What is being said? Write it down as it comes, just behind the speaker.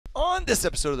On this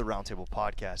episode of the Roundtable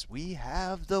podcast, we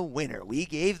have the winner. We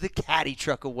gave the caddy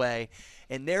truck away,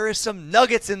 and there is some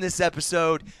nuggets in this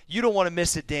episode. You don't want to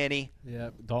miss it, Danny.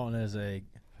 Yeah, Dalton is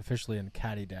officially a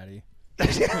caddy daddy.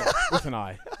 With an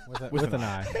eye. With an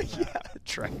eye. Yeah,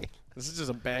 Trey. This is just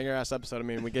a banger-ass episode. I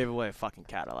mean, we gave away a fucking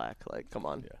Cadillac. Like, come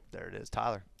on. Yeah, there it is.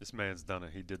 Tyler. This man's done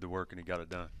it. He did the work and he got it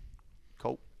done.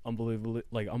 Colt.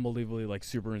 Unbelievably,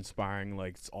 super inspiring.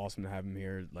 Like, it's awesome to have him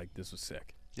here. Like, this was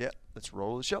sick. Yeah, let's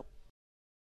roll the show.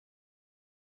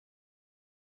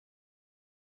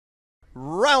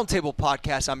 Roundtable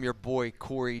Podcast. I'm your boy,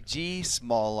 Cory G.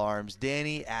 Small Arms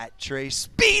Danny at Trey.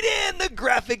 Speed in the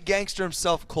graphic gangster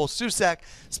himself, Cole Susak.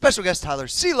 Special guest, Tyler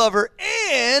C. Lover.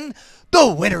 And the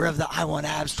winner of the I Want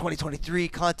Abs 2023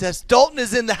 contest, Dalton,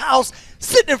 is in the house,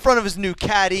 sitting in front of his new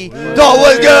caddy. Hey. Dalton,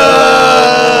 what's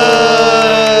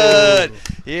good?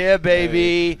 Yeah,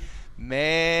 baby. Hey.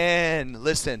 Man,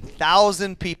 listen,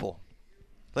 1,000 people.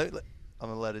 I'm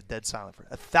going to let it dead silent for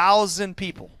 1,000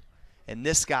 people. And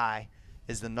this guy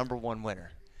is the #1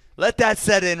 winner. Let that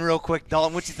set in real quick,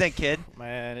 Dalton. What you think, kid?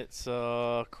 Man, it's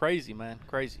crazy, man.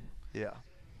 Crazy. Yeah.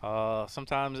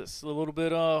 Sometimes it's a little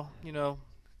bit,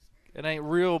 it ain't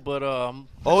real, but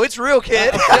oh, it's real,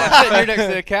 kid. I'm sitting here next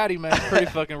to the caddy, man. It's pretty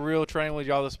fucking real. Training with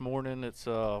y'all this morning. It's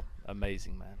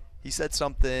amazing, man. He said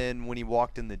something when he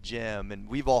walked in the gym, and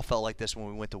we've all felt like this when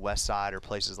we went to West Side or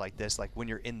places like this, like when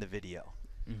you're in the video.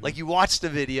 Mm-hmm. Like you watch the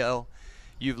video,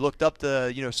 you've looked up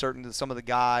to, some of the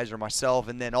guys or myself,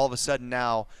 and then all of a sudden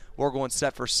now we're going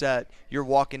set for set. You're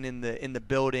walking in the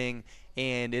building,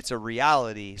 and it's a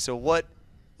reality. So what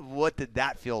did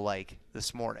that feel like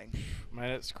this morning?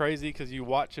 Man, it's crazy because you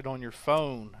watch it on your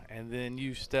phone, and then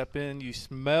you step in, you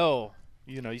smell.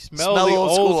 You smell the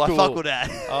old school. I fuck with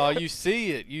that. You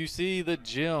see it. You see the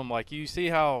gym. Like, you see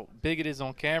how big it is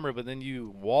on camera, but then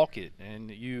you walk it,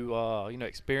 and you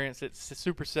experience it.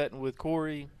 Super setting with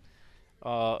Cory.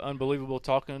 Unbelievable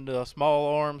talking to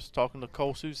Small Arms, talking to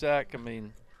Cole Susak. I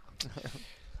mean,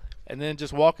 and then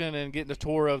just walking and getting a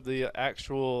tour of the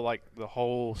actual, the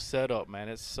whole setup, man.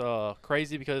 It's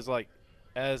crazy because,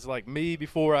 as me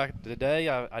before today,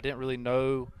 I didn't really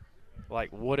know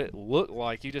what it looked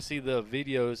like. You just see the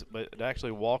videos, but to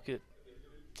actually walk it,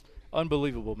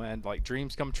 unbelievable, man.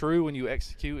 Dreams come true when you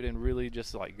execute and really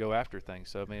just go after things.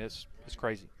 So I mean, it's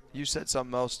crazy. You said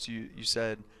something else. You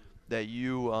said that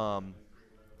you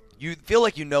feel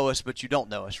like you know us, but you don't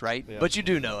know us, right? Yeah. But you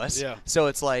do know us. Yeah. So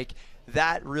it's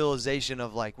that realization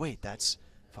of wait, that's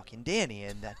fucking Danny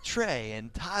and that Trey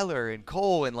and Tyler and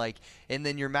Cole and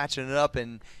then you're matching it up,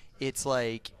 and it's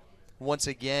once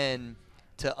again,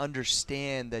 to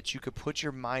understand that you could put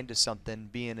your mind to something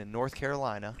being in North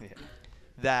Carolina,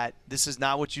 that this is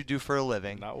not what you do for a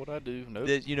living. Not what I do, nope.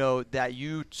 That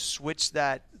you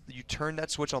turned that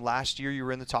switch on last year. You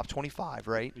were in the top 25,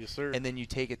 right? Yes, sir. And then you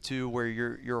take it to where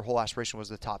your whole aspiration was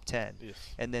the top 10. Yes.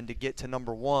 And then to get to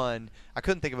 #1, I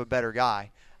couldn't think of a better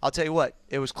guy. I'll tell you what,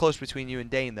 it was close between you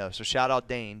and Dane, though, so shout out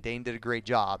Dane. Dane did a great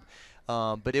job.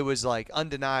 But it was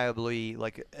undeniably,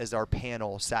 as our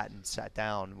panel sat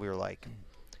down, we were like,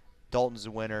 Dalton's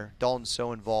the winner. Dalton's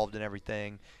so involved in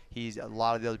everything. A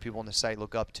lot of the other people on the site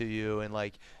look up to you, and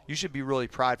you should be really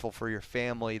prideful for your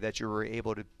family that you were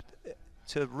able to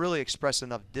really express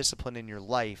enough discipline in your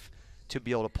life to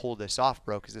be able to pull this off,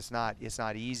 bro. Because it's not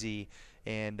easy,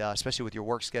 and especially with your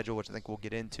work schedule, which I think we'll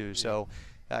get into. Yeah. So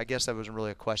I guess that wasn't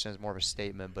really a question; it's more of a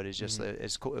statement. But it's just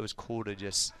it's cool. It was cool to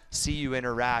just see you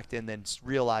interact and then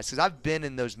realize, because I've been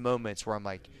in those moments where I'm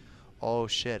like, oh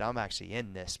shit, I'm actually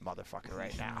in this motherfucker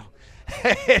right now.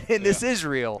 And this is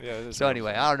real. Yeah, so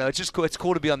anyway, I don't know. It's just cool. It's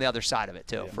cool to be on the other side of it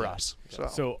too for us.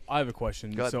 So I have a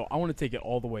question. So I want to take it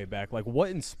all the way back. What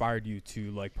inspired you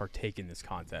to partake in this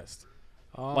contest?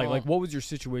 What was your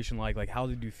situation like? How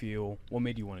did you feel? What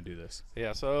made you want to do this?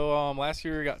 Yeah, so last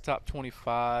year I got top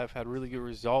 25, had really good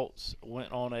results,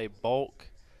 went on a bulk,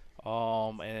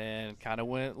 and kind of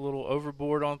went a little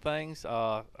overboard on things.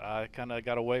 I kind of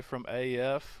got away from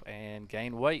AF and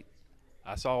gained weight.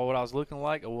 I saw what I was looking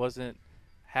like. I wasn't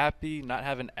happy, not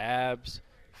having abs,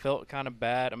 felt kind of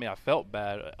bad. I mean, I felt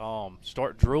bad.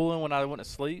 Start drooling when I went to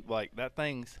sleep. That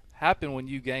thing's happen when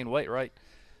you gain weight, right?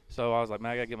 So I was like,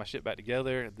 man, I got to get my shit back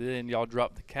together. Then y'all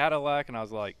dropped the Cadillac, and I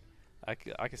was like, I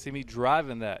could see me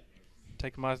driving that,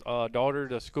 taking my daughter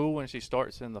to school when she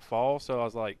starts in the fall. So I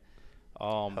was like,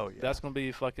 that's going to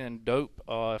be fucking dope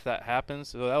if that happens.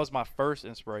 So that was my first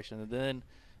inspiration. And then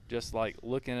just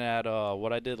looking at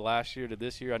what I did last year to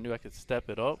this year, I knew I could step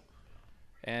it up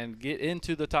and get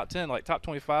into the top 10. Top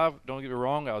 25, don't get me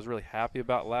wrong, I was really happy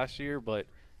about last year, but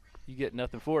you get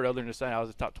nothing for it other than just saying I was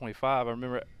the top 25. I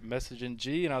remember messaging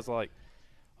G, and I was like,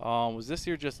 was this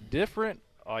year just different?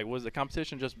 like, was the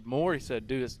competition just more? He said,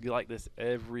 dude, it's like this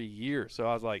every year. So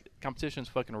I was like, competition's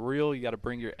fucking real. You got to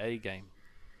bring your A game.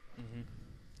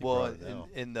 Well,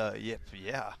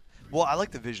 yeah. Well, I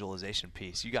like the visualization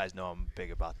piece. You guys know I'm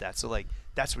big about that. So, like,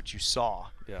 that's what you saw.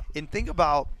 Yeah. And the thing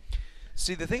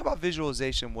about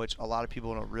visualization, which a lot of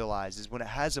people don't realize, is when it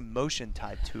has emotion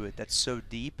tied to it that's so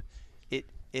deep,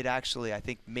 it actually, I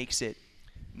think, makes it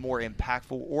more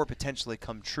impactful or potentially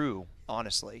come true,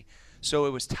 honestly. So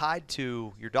it was tied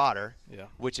to your daughter,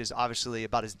 which is obviously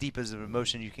about as deep as an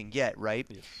emotion you can get, right?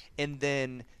 Yes. And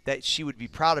then that she would be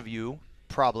proud of you,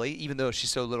 probably, even though she's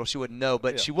so little, she wouldn't know,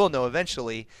 but she will know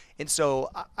eventually. And so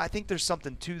I think there's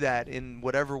something to that in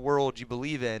whatever world you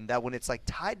believe in, that when it's like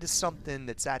tied to something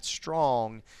that's that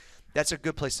strong, that's a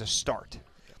good place to start.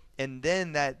 And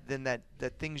then that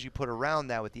things you put around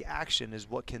that with the action is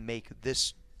what can make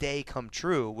this day come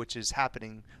true, which is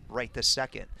happening right this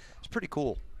second. It's pretty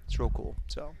cool. It's real cool.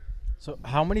 So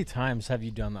how many times have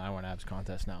you done the I Want Abs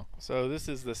contest now? So this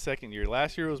is the second year.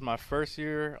 Last year was my first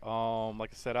year. Like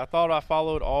I said, I thought I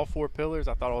followed all 4 pillars.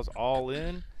 I thought I was all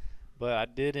in, but I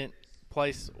didn't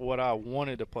place what I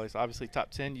wanted to place. Obviously,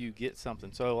 top 10, you get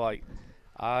something. So, like,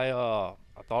 I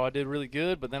thought I did really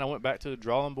good, but then I went back to the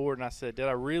drawing board and I said, did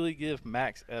I really give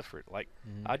max effort? Like,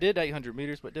 I did 800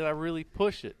 meters, but did I really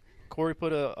push it? Cory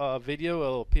put a video,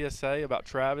 a little PSA about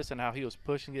Travis and how he was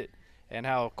pushing it and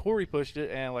how Cory pushed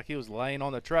it, and, like, he was laying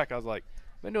on the track. I was like,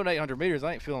 I've been doing 800 meters.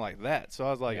 I ain't feeling like that. So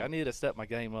I was like, I need to step my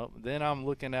game up. Then I'm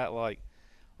looking at, like,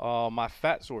 my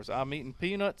fat source. I'm eating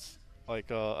peanuts, like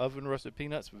oven roasted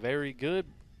peanuts, very good.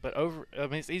 But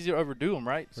it's easy to overdo them,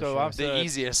 right? So I'm the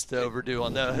easiest to overdo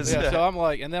on those. Yeah. So I'm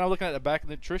like, and then I'm looking at the back of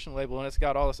the nutrition label, and it's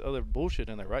got all this other bullshit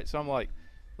in there, right? So I'm like,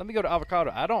 let me go to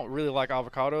avocado. I don't really like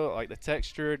avocado, like the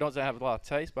texture. It doesn't have a lot of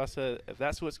taste. But I said, if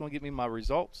that's what's going to give me my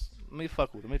results, let me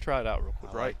fuck with it. Let me try it out real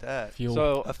quick. I like that. Fuel.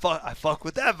 So I fuck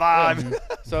with that vibe.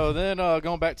 So then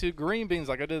going back to green beans,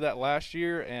 like I did that last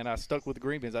year, and I stuck with the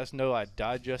green beans. I just know I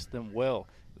digest them well.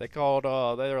 They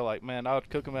were like, man, I would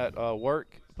cook them at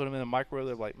work, put them in the microwave.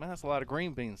 They're like, man, that's a lot of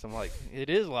green beans. I'm like, it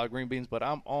is a lot of green beans, but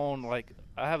I'm on, like,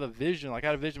 I have a vision. Like, I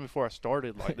had a vision before I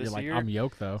started, like, this You're year. like, I'm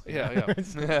yoked, though. Yeah.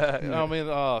 I mean,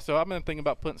 so I've been thinking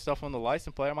about putting stuff on the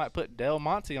license plate. I might put Del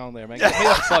Monte on there, man. Get me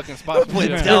a fucking spot. Put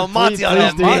Del Monte on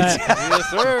that. Yes,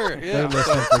 sir. Yeah.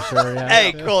 For sure, yeah.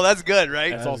 Hey, cool. That's good,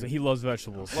 right? That's awesome. He loves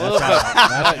vegetables.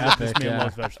 That's epic, This man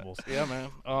loves vegetables. Yeah,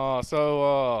 man.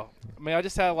 I mean, I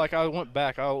just had, like, I went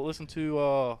back. I listened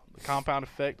to the compound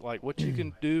effect, like what you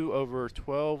can do over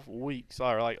 12 weeks,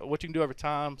 or like what you can do over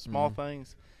time, small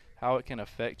things, how it can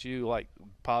affect you, like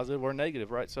positive or negative,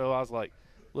 right? So I was like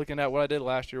looking at what I did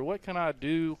last year. What can I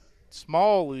do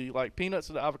smallly, like peanuts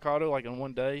to the avocado, like in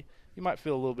one day? You might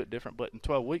feel a little bit different, but in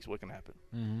 12 weeks, what can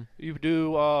happen? You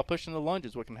do pushing the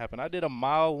lunges, what can happen? I did a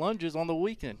mile lunges on the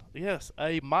weekend. Yes,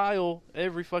 a mile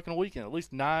every fucking weekend. At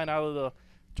least 9 out of the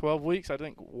 12 weeks. I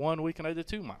think 1 weekend I did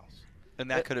 2 miles. And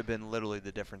that could have been literally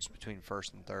the difference between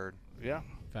first and third. Yeah.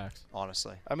 Facts.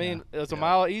 Honestly. I mean, is a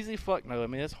mile easy? Fuck no. I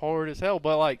mean, it's hard as hell.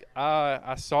 But, like,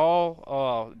 I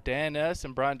saw Dan S.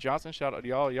 and Brian Johnson, shout out to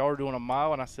y'all. Y'all were doing a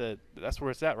mile, and I said, that's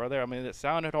where it's at right there. I mean, it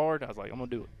sounded hard. I was like, I'm going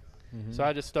to do it. So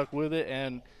I just stuck with it.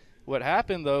 And what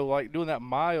happened, though, like, doing that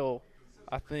mile,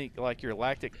 I think, like, your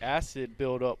lactic acid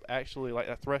buildup actually, like,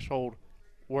 that threshold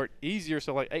worked easier.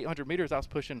 So, like, 800 meters, I was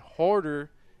pushing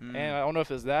harder. And I don't know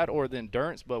if it's that or the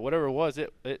endurance, but whatever it was,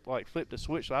 it like flipped the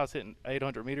switch. So I was hitting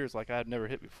 800 meters like I had never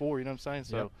hit before, you know what I'm saying?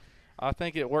 So I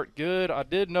think it worked good. I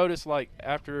did notice, like,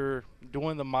 after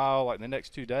doing the mile, like the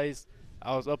next 2 days,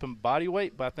 I was up in body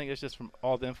weight, but I think it's just from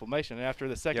all the inflammation. And after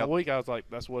the second week, I was like,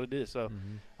 that's what it is. So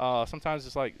sometimes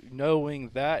it's like knowing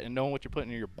that and knowing what you're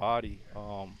putting in your body.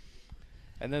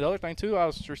 And then the other thing, too, I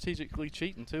was strategically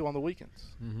cheating, too, on the weekends.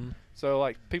 So,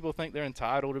 like, people think they're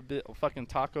entitled to fucking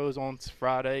tacos on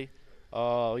Friday,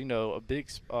 a big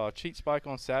cheat spike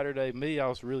on Saturday. Me, I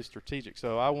was really strategic.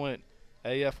 So I went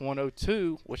AF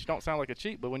 102, which don't sound like a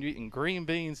cheat, but when you're eating green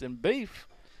beans and beef,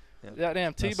 that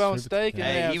damn T-bone steak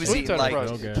and he was eating, like,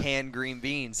 canned green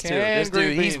beans, too. This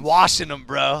dude, he's washing them,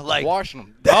 bro. Like, washing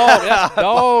them. Dog, that's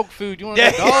dog food. You want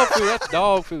to know dog food? That's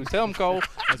dog food. Tell them, Cole.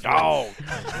 That's dog.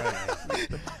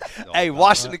 Hey,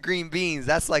 washing the green beans,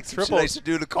 that's like triple. They should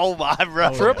do the coal vibe,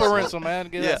 bro. Triple rinse them, man.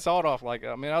 Get that salt off. Like,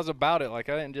 I mean, I was about it. Like,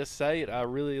 I didn't just say it. I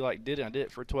really, like, did it. I did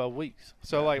it for 12 weeks.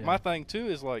 So, my thing, too,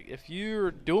 is, like, if you're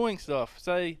doing stuff,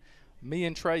 say me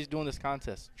and Trey's doing this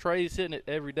contest. Trey's hitting it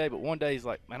every day, but one day he's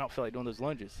like, man, I don't feel like doing those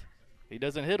lunges. He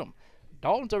doesn't hit them.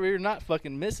 Dalton's over here not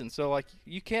fucking missing. So, like,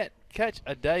 you can't catch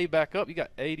a day back up. You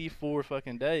got 84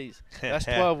 fucking days. That's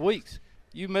 12 weeks.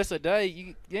 You miss a day, you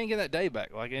ain't getting that day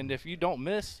back. Like, and if you don't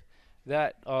miss,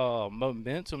 that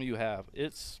momentum you have,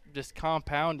 it's just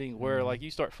compounding where like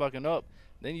you start fucking up,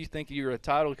 then you think you're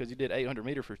entitled because you did 800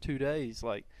 meter for 2 days,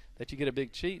 like that you get a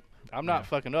big cheat. I'm not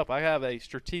fucking up. I have a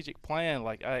strategic plan.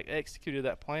 Like I executed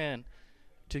that plan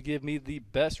to give me the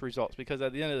best results, because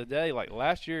at the end of the day, like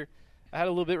last year, I had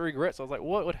a little bit of regrets. I was like,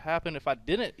 what would happen if I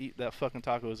didn't eat that fucking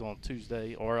tacos on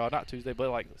Tuesday, or not Tuesday, but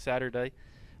like Saturday?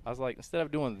 I was like, instead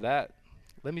of doing that,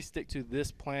 let me stick to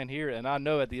this plan here. And I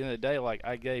know at the end of the day, like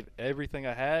I gave everything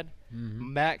I had,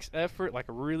 max effort, like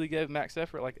I really gave max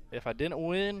effort. Like if I didn't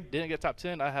win, didn't get top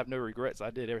 10, I have no regrets. I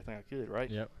did everything I could, right?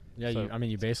 Yep. Yeah, So,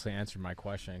 you basically answered my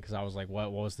question, because I was like,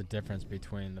 what was the difference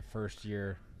between the first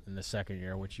year and the second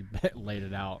year, which you laid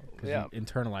it out, because you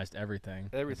internalized everything.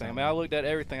 Everything. I mean, I looked at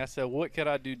everything. I said, what could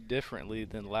I do differently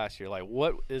than last year? Like,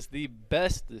 what is the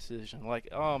best decision? Like,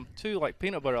 too, like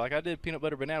peanut butter. Like, I did peanut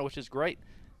butter banana, which is great.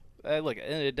 Look, at the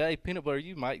end of the day, peanut butter,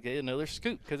 you might get another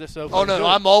scoop because it's so Oh, no, good.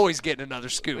 I'm always getting another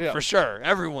scoop, for sure.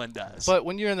 Everyone does. But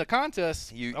when you're in the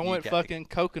contest, You I went gotta- fucking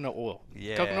coconut oil.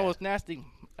 Yeah. Coconut oil is nasty.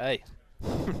 Hey.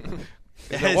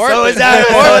 So is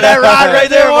that rod right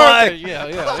there, Mike?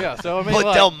 Yeah. So, I mean, Put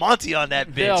like, Del Monte on that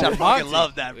bitch. Del I fucking Monte.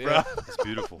 love that, bro. Yeah. It's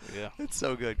beautiful. Yeah. It's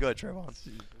so good. Go ahead, Trayvon.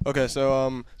 Okay,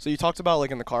 so you talked about like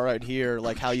in the car ride here,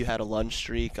 like how you had a lunge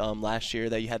streak last year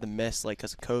that you had to miss like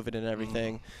because of COVID and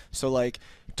everything. So like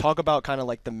talk about kind of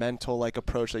like the mental like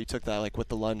approach that you took that like with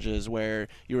the lunges, where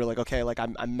you were like, okay, like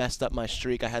I messed up my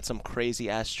streak. I had some crazy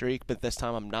ass streak, but this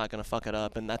time I'm not gonna fuck it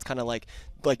up. And that's kind of like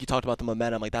you talked about the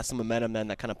momentum. Like that's the momentum then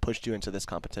that kind of pushed you into this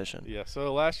competition. Yeah,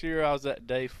 so last year I was at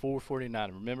day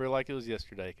 449. Remember like it was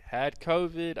yesterday. Had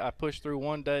COVID. I pushed through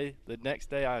one day. The next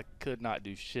day I could not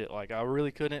do shit. Like I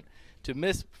really couldn't.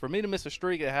 For me to miss a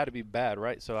streak, it had to be bad,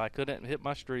 right? So I couldn't hit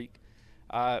my streak.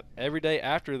 Every day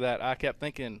after that, I kept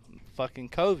thinking, fucking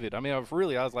COVID. I mean, I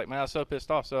was like, man, I was so pissed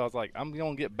off. So I was like, I'm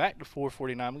going to get back to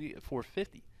 449. I'm going to get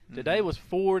 450. Today was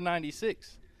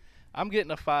 496. I'm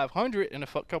getting a 500 in a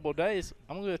couple of days.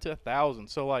 I'm going to go to 1,000.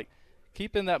 So, like,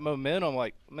 keeping that momentum,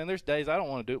 like, man, there's days I don't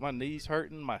want to do it. My knees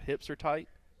hurting. My hips are tight.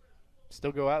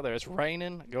 Still go out there. It's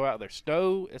raining. Go out there.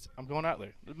 I'm going out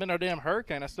there. There's been no damn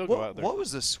hurricane. I still go out there. What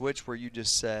was the switch where you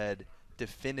just said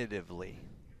definitively,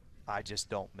 I just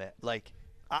don't like,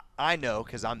 I know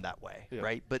because I'm that way,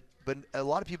 right? But a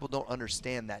lot of people don't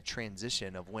understand that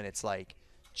transition of when it's like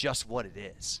just what it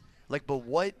is. Like, but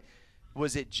what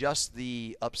was it? Just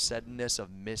the upsetness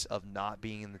of not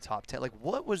being in the top 10? Like,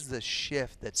 what was the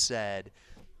shift that said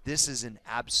this is an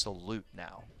absolute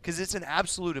now? Because it's an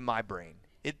absolute in my brain.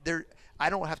 I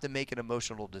don't have to make an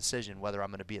emotional decision whether I'm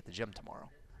going to be at the gym tomorrow.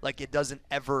 Like, it doesn't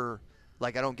ever,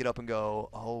 like, I don't get up and go,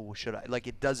 oh, should I? Like,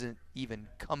 it doesn't even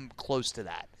come close to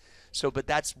that. So, but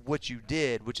that's what you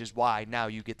did, which is why now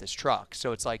you get this truck.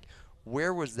 So it's like,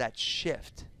 where was that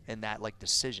shift and that, like,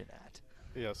 decision at?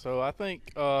 Yeah, so I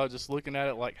think just looking at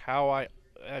it like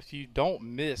if you don't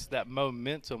miss that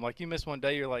momentum, like you miss one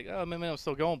day, you're like, oh, momentum's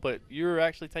still going, but you're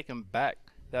actually taking back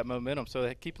that momentum.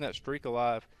 So keeping that streak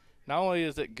alive, not only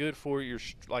is it good for your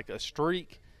like a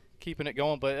streak, keeping it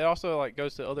going, but it also like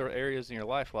goes to other areas in your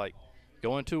life, like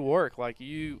going to work. Like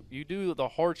you do the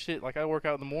hard shit. Like I work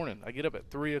out in the morning. I get up at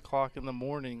 3 o'clock in the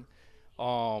morning.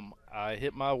 I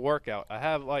hit my workout.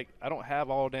 I don't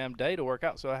have all damn day to work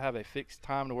out, so I have a fixed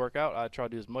time to work out. I try to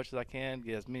do as much as I can,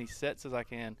 get as many sets as I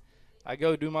can. I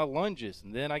go do my lunges,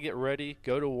 and then I get ready,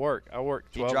 go to work. I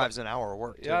work 12 He drives an hour of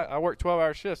work, too. Yeah, I work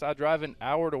 12-hour shifts. I drive an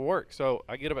hour to work. So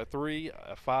I get up at 3,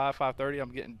 5, 5:30.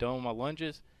 I'm getting done with my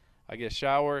lunges. I get a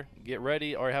shower, get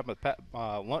ready, or have my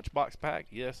lunch box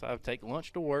packed. Yes, I take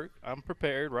lunch to work. I'm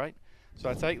prepared, right? So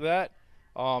I take that,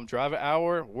 drive an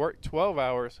hour, work 12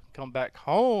 hours, come back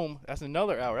home. That's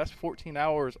another hour. That's 14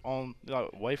 hours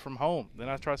away from home. Then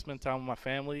I try to spend time with my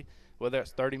family, whether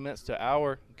it's 30 minutes to an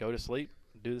hour, go to sleep.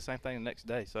 Do the same thing the next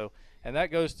day. So, and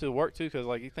that goes to work too, because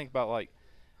like you think about like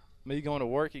me going to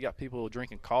work, you got people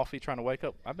drinking coffee trying to wake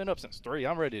up. I've been up since 3.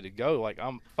 I'm ready to go. Like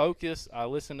I'm focused. I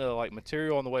listen to like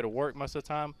material on the way to work most of the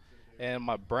time, and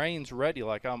my brain's ready.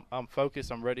 Like I'm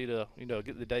focused. I'm ready to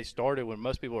get the day started when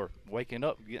most people are waking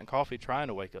up, getting coffee, trying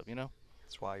to wake up.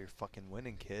 That's why you're fucking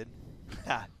winning, kid.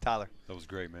 Tyler. That was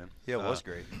great, man. Yeah, it was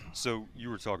great. So you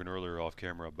were talking earlier off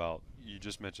camera about, you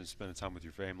just mentioned spending time with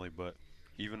your family, but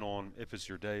even on if it's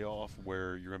your day off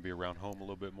where you're going to be around home a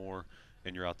little bit more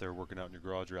and you're out there working out in your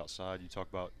garage or outside, you talk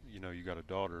about, you got a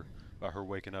daughter, about her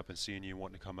waking up and seeing you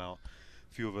wanting to come out.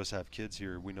 A few of us have kids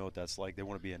here. We know what that's like. They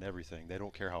want to be in everything. They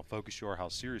don't care how focused you are, how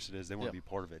serious it is. They want to be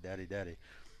part of it. Daddy, daddy.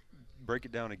 Break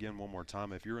it down again one more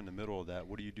time. If you're in the middle of that,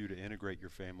 what do you do to integrate your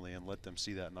family and let them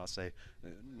see that and not say,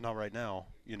 not right now,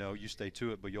 you stay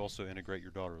to it, but you also integrate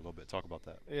your daughter a little bit. Talk about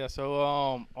that. Yeah, so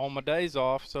on my days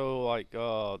off, so like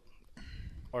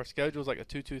our schedule's like a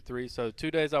 2-2-3. So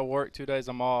 2 days I work, 2 days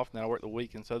I'm off, and then I work the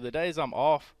weekend. So the days I'm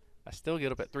off, I still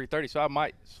get up at 3:30. So I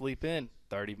might sleep in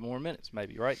 30 more minutes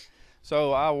maybe, right?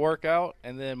 So I work out,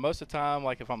 and then most of the time,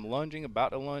 like if I'm lunging,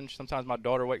 about to lunge, sometimes my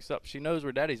daughter wakes up. She knows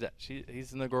where Daddy's at.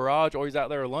 He's in the garage or he's out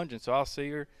there lunging. So I'll see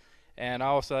her, and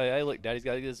I'll say, hey, look, Daddy's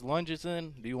got to get his lunges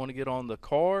in. Do you want to get on the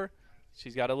car?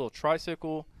 She's got a little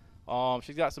tricycle.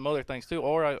 She's got some other things too.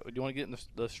 Or do you want to get in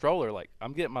the stroller? Like,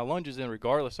 I'm getting my lunges in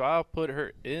regardless. So I'll put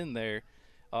her in there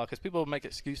because people make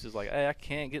excuses like, hey, I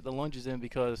can't get the lunges in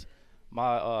because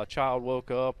my child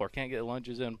woke up, or can't get the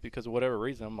lunges in because of whatever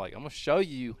reason. I'm like, I'm going to show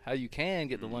you how you can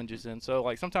get the lunges in. So,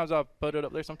 like, sometimes I put it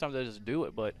up there. Sometimes I just do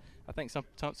it. But I think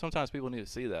sometimes people need to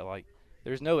see that. Like,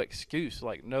 there's no excuse.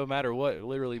 Like, no matter what. It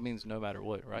literally means no matter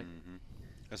what, right? Mm-hmm.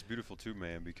 That's beautiful too,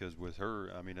 man, because with her,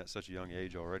 I mean, at such a young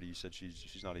age already, you said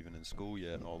she's not even in school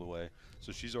yet and all the way.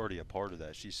 So she's already a part of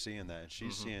that. She's seeing that, and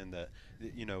she's seeing that,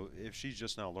 you know, if she's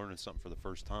just now learning something for the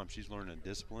first time, she's learning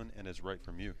discipline, and it's right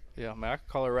from you. Yeah, man, I could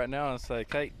call her right now and say,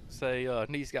 Kate,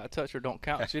 knees got touched or don't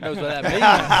count. She knows what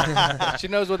that means. She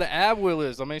knows what the ab wheel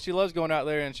is. I mean, she loves going out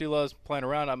there, and she loves playing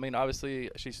around. I mean,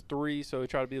 obviously, she's 3, so we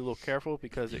try to be a little careful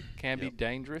because it can be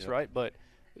dangerous, right? But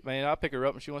man, I pick her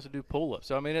up and she wants to do pull-ups.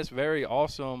 So I mean, it's very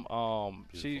awesome.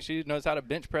 She knows how to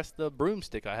bench press the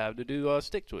broomstick I have to do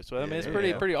stick twists. So I mean, it's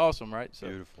pretty awesome, right? So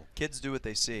Beautiful. Kids do what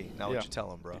they see, not what you tell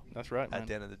them, bro. That's right, man. At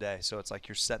the end of the day, so it's like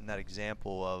you're setting that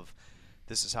example of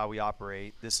this is how we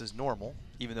operate. This is normal,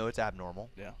 even though it's abnormal.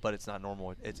 Yeah. But it's not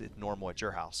normal. It's normal at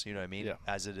your house. You know what I mean? Yeah.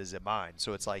 As it is at mine.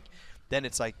 So it's like, then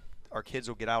it's like our kids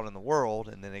will get out in the world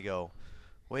and then they go,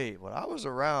 wait, what I was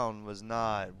around was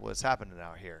not what's happening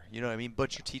out here. You know what I mean?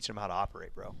 But you're teaching them how to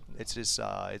operate, bro. It's just,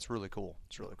 it's really cool.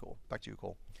 It's really cool. Back to you,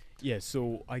 Cole. Yeah,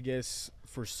 so I guess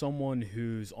for someone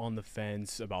who's on the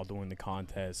fence about doing the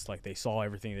contest, like they saw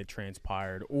everything that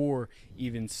transpired, or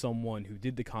even someone who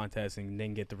did the contest and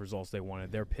didn't get the results they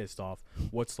wanted, they're pissed off.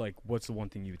 What's the one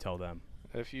thing you would tell them?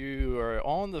 If you are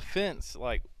on the fence,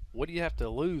 like, what do you have to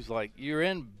lose? Like, you're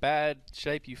in bad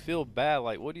shape, you feel bad.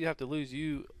 Like, what do you have to lose?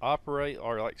 You operate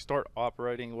or like start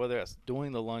operating, whether it's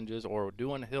doing the lunges or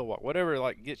doing a hill walk, whatever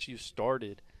like gets you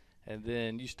started, and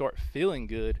then you start feeling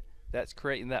good. That's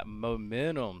creating that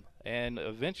momentum, and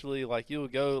eventually like you'll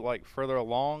go like further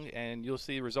along and you'll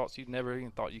see results you never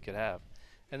even thought you could have.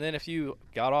 And then if you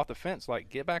got off the fence, like,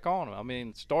 get back on them. I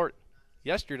mean, start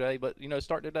yesterday, but you know,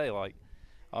 start today. Like,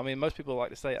 I mean, most people like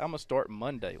to say, I'm gonna start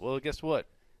Monday. Well, guess what?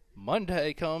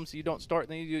 Monday comes, you don't start,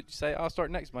 then you say, I'll start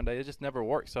next Monday. It just never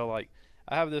works. So like,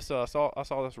 I have this I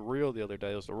saw this reel the other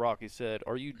day. It was The Rock. He said,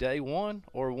 are you day one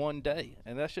or one day?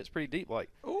 And that shit's pretty deep. Like,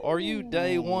 are you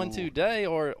day one today,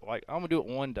 or like, I'm gonna do it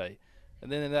one day, and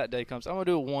then that day comes, I'm gonna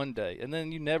do it one day, and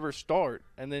then you never start,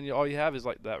 and then all you have is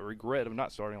like that regret of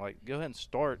not starting. Like, go ahead and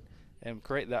start and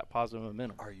create that positive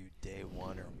momentum. Are you day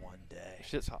one or one day?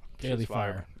 Shit's hot. Daily Shit's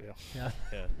fire. Yeah.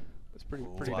 It's pretty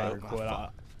Wow. bad.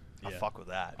 I fuck with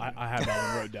that. I have that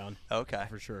one wrote down. Okay.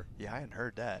 For sure. Yeah, I hadn't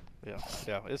heard that.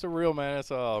 Yeah. It's a real, man.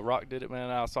 It's Rock did it, man.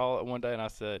 I saw it one day and I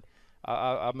said,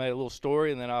 I made a little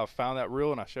story, and then I found that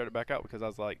reel and I shared it back out because I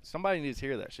was like, somebody needs to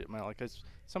hear that shit, man. Like, 'cause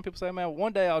some people say, man,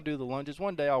 one day I'll do the lunges,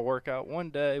 one day I'll work out, one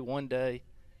day, and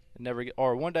never get,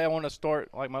 or one day I want to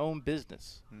start like my own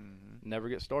business, never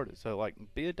get started. So like,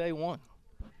 be a day one.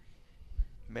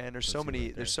 Man, there's so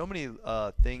many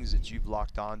things that you've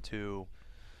locked onto,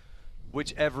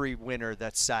 which every winner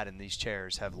that's sat in these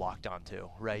chairs have locked onto,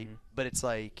 right? But it's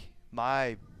like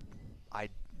my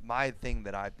thing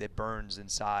that burns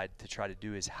inside to try to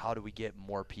do is, how do we get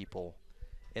more people?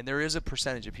 And there is a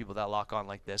percentage of people that lock on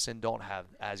like this and don't have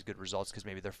as good results because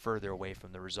maybe they're further away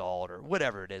from the result or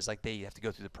whatever it is. Like, they have to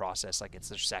go through the process like it's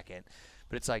their second.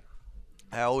 But it's like,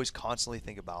 I always constantly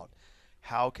think about,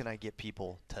 how can I get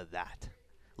people to that?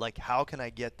 Like, how can I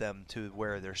get them to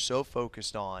where they're so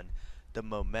focused on the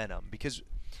momentum? Because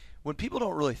when people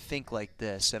don't really think like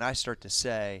this, and I start to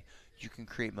say you can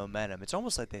create momentum, it's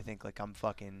almost like they think like I'm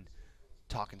fucking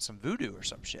talking some voodoo or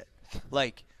some shit.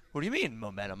 Like, what do you mean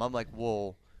momentum? I'm like,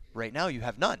 well, right now you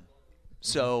have none.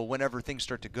 So whenever things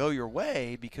start to go your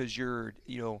way because you're,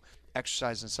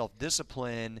 exercising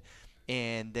self-discipline,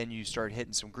 and then you start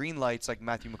hitting some green lights like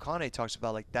Matthew McConaughey talks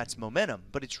about, like, that's momentum,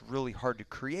 but it's really hard to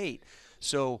create.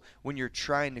 So when you're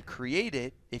trying to create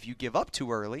it, if you give up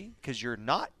too early, because you're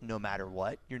not, no matter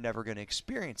what, you're never going to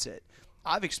experience it.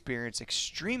 I've experienced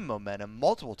extreme momentum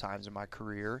multiple times in my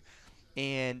career,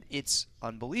 and it's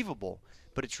unbelievable.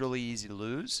 But it's really easy to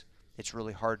lose. It's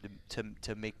really hard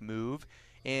to make move.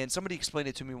 And somebody explained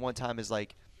it to me one time as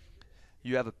like,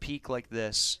 you have a peak like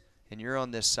this, and you're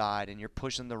on this side, and you're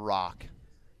pushing the rock,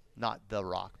 not the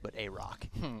rock, but a rock,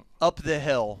 up the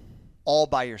hill all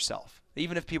by yourself.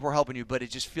 even if people are helping you, but it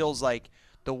just feels like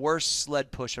the worst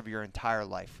sled push of your entire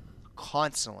life,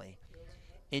 constantly.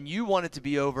 And you want it to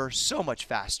be over so much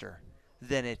faster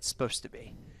than it's supposed to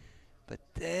be. But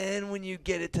then when you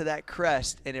get it to that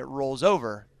crest and it rolls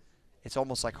over, it's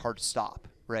almost like hard to stop,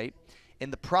 right?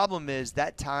 And the problem is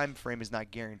that time frame is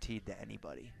not guaranteed to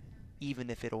anybody, even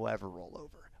if it'll ever roll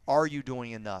over. Are you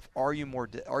doing enough? Are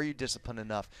you disciplined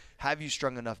enough? Have you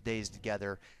strung enough days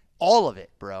together? All of it,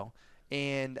 bro.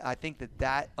 And I think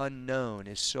that unknown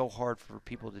is so hard for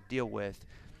people to deal with,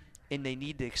 and they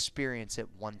need to experience it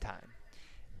one time.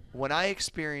 When I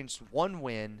experienced one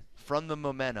win from the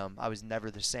momentum, I was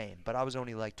never the same. But I was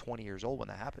only like 20 years old when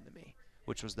that happened to me,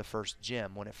 which was the first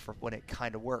gym when it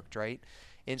kind of worked, right?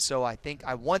 And so I think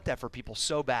I want that for people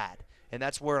so bad. And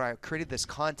that's where I created this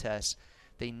contest.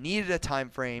 They needed a time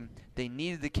frame, they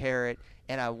needed the carrot,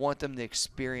 and I want them to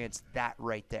experience that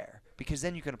right there, because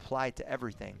then you can apply it to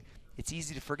everything. It's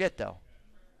easy to forget though.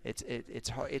 It's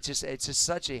hard. It's just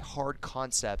such a hard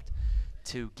concept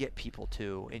to get people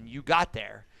to, and you got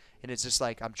there. And it's just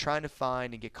like, I'm trying to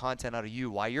find and get content out of you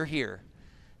while you're here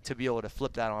to be able to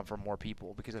flip that on for more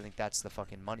people, because I think that's the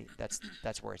fucking money.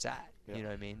 That's where it's at. Yeah. You know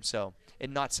what I mean? So,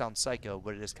 it not sound psycho,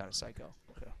 but it is kind of psycho.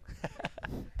 Yeah.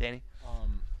 Danny?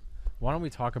 Why don't we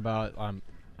talk about,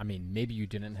 I mean, maybe you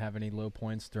didn't have any low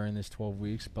points during this 12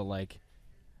 weeks, but, like,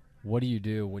 what do you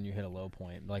do when you hit a low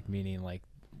point? Like, meaning, like,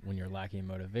 when you're lacking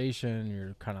motivation,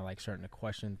 you're kind of like starting to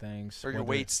question things. Or your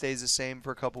weight stays the same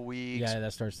for a couple weeks. Yeah,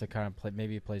 that starts to kind of play.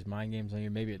 Maybe it plays mind games on you.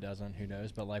 Maybe it doesn't. Who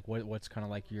knows? But like, what's kind of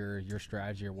like your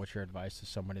strategy, or what's your advice to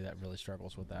somebody that really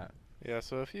struggles with that? Yeah,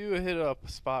 so if you hit a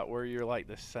spot where you're like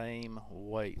the same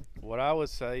weight, what I would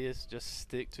say is just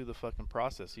stick to the fucking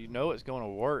process. You know it's going to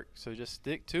work, so just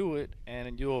stick to it,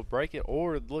 and you'll break it.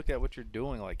 Or look at what you're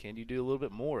doing. Like, can you do a little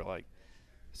bit more? Like,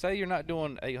 say you're not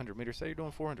doing 800 meters. Say you're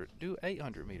doing 400. Do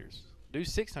 800 meters. Do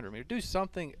 600 meters. Do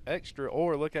something extra,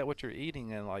 or look at what you're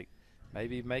eating and, like,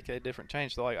 maybe make a different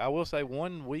change. So, like, I will say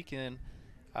one weekend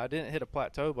I didn't hit a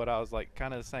plateau, but I was, like,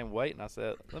 kind of the same weight, and I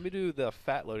said, let me do the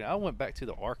fat loading. I went back to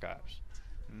the archives.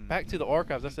 Back to the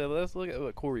archives. I said, let's look at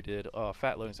what Cory did,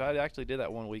 fat loading. So I actually did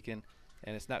that one weekend,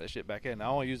 and it snapped the shit back in. I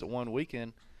only used it one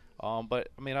weekend. But,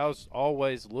 I mean, I was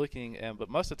always looking, but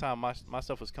most of the time my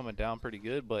stuff was coming down pretty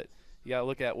good, but you got to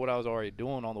look at what I was already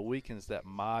doing on the weekends, that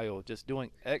mile, just doing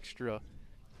extra.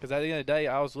 Because at the end of the day,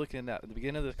 I was looking at the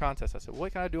beginning of the contest. I said,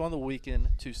 what can I do on the weekend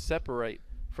to separate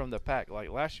from the pack?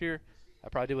 Like last year, I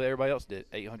probably did what everybody else did,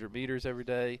 800 meters every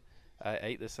day. I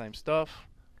ate the same stuff.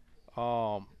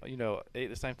 Ate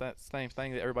the same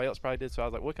thing that everybody else probably did. So I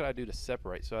was like, what could I do to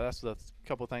separate? So that's the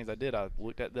couple of things I did. I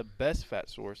looked at the best fat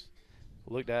source,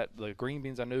 looked at the green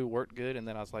beans I knew worked good, and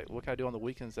then I was like, what can I do on the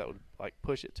weekends that would, like,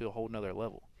 push it to a whole nother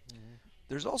level?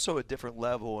 There's also a different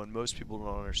level, and most people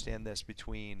don't understand this,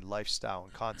 between lifestyle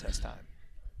and contest time.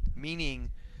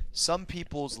 Meaning, some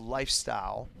people's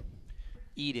lifestyle,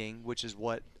 eating, which is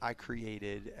what I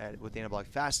created with anabolic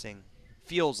fasting,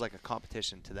 feels like a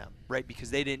competition to them, right?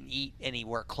 Because they didn't eat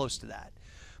anywhere close to that.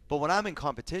 But when I'm in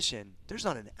competition, there's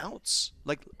not an ounce,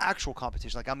 like actual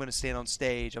competition. Like, I'm going to stand on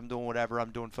stage, I'm doing whatever,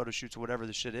 I'm doing photo shoots or whatever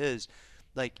the shit is.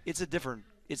 Like, it's a different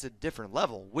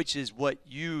level, which is what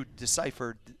you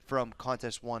deciphered from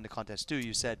contest 1 to contest 2.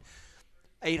 You said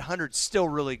 800 still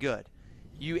really good.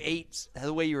 You ate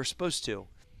the way you were supposed to,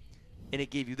 and it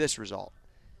gave you this result.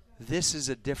 This is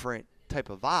a different type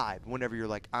of vibe whenever you're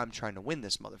like, I'm trying to win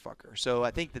this motherfucker. So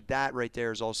I think that right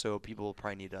there is also, people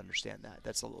probably need to understand that.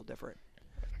 That's a little different.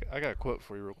 I got a quote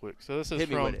for you real quick. So this is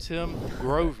from Tim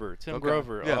Grover. Tim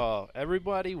Grover. Yeah.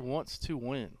 Everybody wants to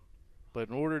win, but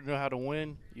in order to know how to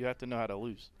win, you have to know how to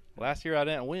lose. Last year I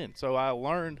didn't win, so I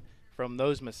learned from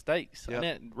those mistakes. Yep. I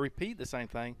didn't repeat the same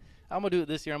thing. I'm going to do it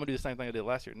this year. I'm going to do the same thing I did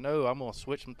last year. No, I'm going to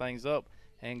switch some things up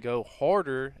and go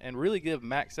harder and really give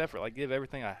max effort, like give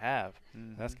everything I have.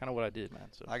 That's kind of what I did, man.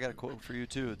 So I got a quote for you,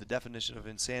 too. The definition of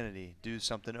insanity: do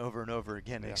something over and over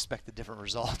again and expect a different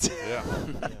result.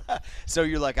 Yeah. So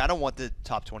you're like, I don't want the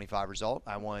top 25 result.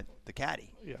 I want the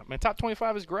caddy. Yeah, I mean, top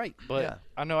 25 is great, but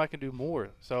I know I can do more.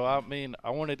 So, I mean, I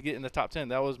wanted to get in the top 10.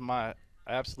 That was my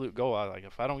absolute goal.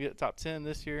 If I don't get top 10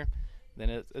 this year,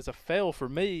 then it's a fail for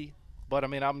me. But, I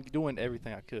mean, I'm doing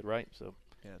everything I could, right? So.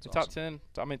 Yeah, it's top awesome.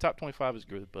 10. I mean, top 25 is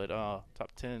good, but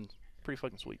top 10 is pretty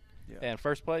fucking sweet. Yeah. And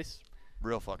first place,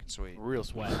 Real fucking sweet. Real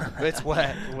sweat. It's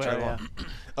wet. Wet, Try yeah.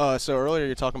 one. So earlier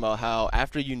you're talking about how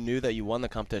after you knew that you won the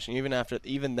competition,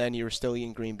 even then you were still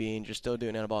eating green beans, you're still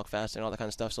doing anabolic fasting, all that kind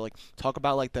of stuff. So like, talk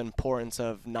about like the importance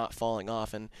of not falling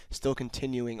off and still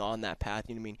continuing on that path.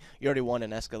 You know what I mean? You already won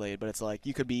an Escalade, but it's like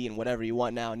you could be eating whatever you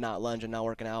want now, not lunging, not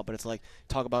working out. But it's like,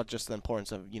 talk about just the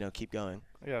importance of keep going.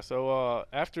 Yeah, so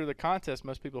after the contest,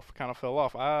 most people kind of fell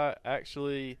off. I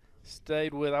actually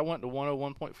stayed with, I went to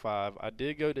 101.5. I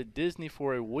did go to Disney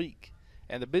for a week,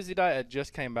 and the busy diet had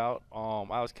just came out.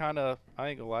 I was kind of, I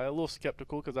ain't gonna lie, a little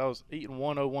skeptical because I was eating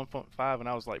 101.5 and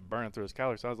I was like burning through his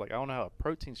calories. So I was like, I don't know how a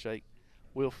protein shake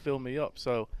will fill me up.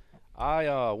 So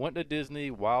I went to Disney,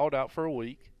 wilded out for a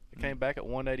week. I came back at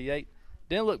 188.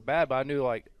 Didn't look bad, but I knew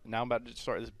like now I'm about to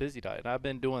start this busy diet, and I've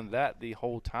been doing that the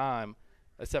whole time,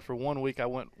 except for 1 week I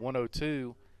went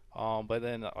 102. But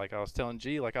then, like I was telling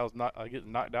G, like I get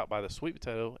knocked out by the sweet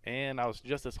potato, and I was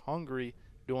just as hungry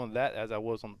doing that as I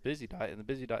was on the busy diet, and the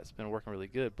busy diet's been working really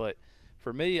good. But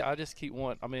for me, I just keep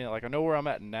I know where I'm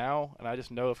at now, and I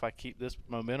just know if I keep this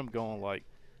momentum going, like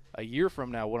a year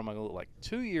from now, what am I going to look like?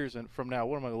 2 years from now,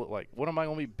 what am I going to look like? What am I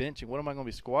going to be benching? What am I going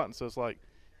to be squatting? So it's like,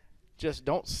 just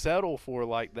don't settle for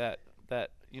like that,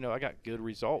 I got good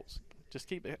results. Just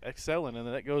keep excelling, and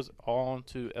then that goes on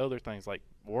to other things like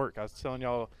work. I was telling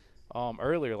y'all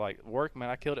earlier, like work, man,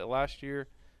 I killed it last year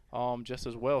just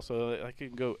as well, so I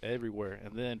can go everywhere.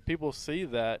 And then people see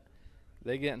that,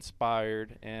 they get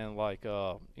inspired, and like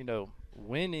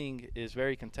winning is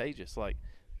very contagious. Like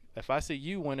if I see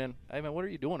you winning, hey man, what are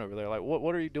you doing over there? Like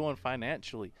what are you doing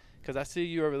financially? Because I see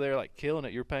you over there like killing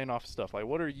it, you're paying off stuff. Like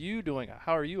what are you doing?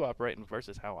 How are you operating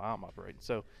versus how I'm operating?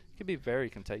 So it can be very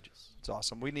contagious. It's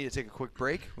awesome. We need to take a quick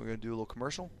break. We're going to do a little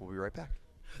commercial. We'll be right back.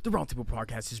 The Roundtable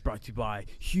podcast is brought to you by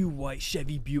Hugh White,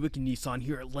 Chevy, Buick, and Nissan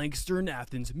here at Lancaster and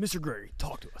Athens. Mr. Gregory,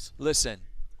 talk to us. Listen,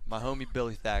 my homie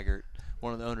Billy Thaggart,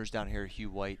 one of the owners down here at Hugh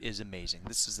White, is amazing.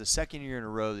 This is the second year in a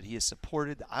row that he has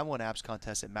supported the I Want Abs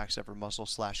contest at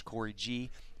MaxEffortMuscle /CoryG.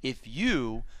 If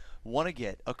you want to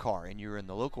get a car and you're in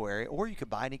the local area, or you could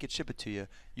buy it and he could ship it to you,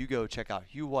 you go check out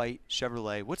Hugh White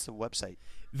Chevrolet. What's the website?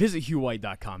 Visit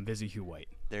HughWhite.com. Visit Hugh White.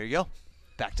 There you go.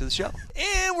 Back to the show.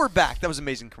 And we're back. That was an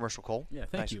amazing commercial, Cole. Yeah,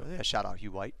 thank you. Yeah, shout out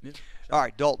Hugh White. Yeah, all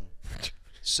right, Dalton.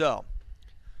 So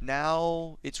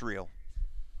now it's real.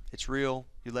 It's real.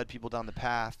 You led people down the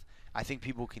path. I think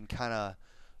people can kind of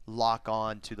lock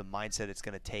on to the mindset it's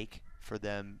going to take for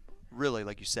them, really,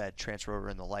 like you said, transfer over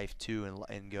in the life too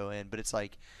and go in. But it's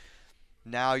like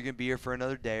now you're going to be here for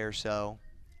another day or so.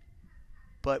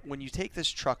 But when you take this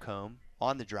truck home,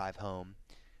 on the drive home,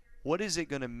 what is it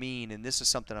going to mean? And this is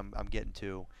something I'm getting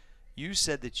to. You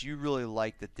said that you really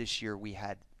liked that this year we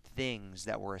had things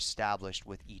that were established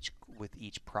with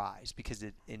each prize, because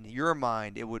in your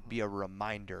mind it would be a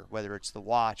reminder, whether it's the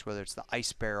watch, whether it's the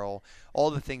ice barrel, all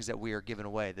the things that we are giving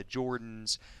away, the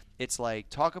Jordans. It's like,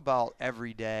 talk about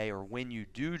every day or when you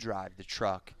do drive the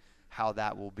truck, how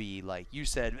that will be. Like you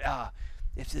said,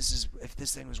 if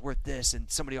this thing was worth this and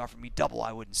somebody offered me double,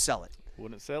 I wouldn't sell it.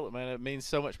 Wouldn't sell it, man. It means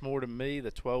so much more to me,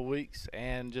 the 12 weeks,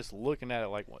 and just looking at it,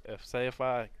 like if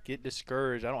I get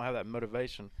discouraged, I don't have that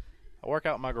motivation. I work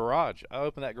out in my garage. I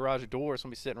open that garage door, it's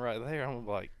going to be sitting right there. I'm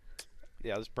like,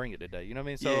 yeah, let's bring it today. You know what I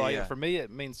mean? So for me, it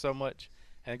means so much.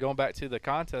 And going back to the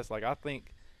contest, like I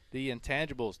think the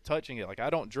intangibles, touching it. Like I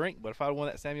don't drink, but if I won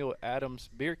that Samuel Adams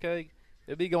beer keg,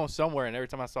 it'd be going somewhere. And every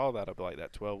time I saw that, I'd be like,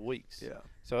 that 12 weeks. Yeah.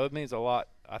 So it means a lot.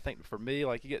 I think for me,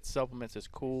 like you get supplements, it's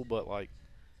cool, but like,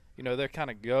 they're kind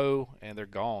of go and they're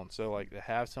gone. So like to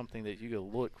have something that you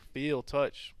can look, feel,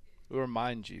 touch, will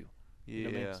remind you. Yeah. You know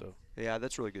what I mean? So. Yeah,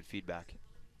 that's really good feedback,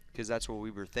 because that's what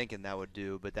we were thinking that would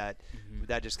do, but that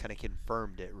just kind of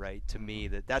confirmed it, right? To me,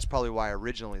 that's probably why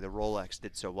originally the Rolex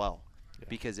did so well,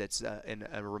 because it's a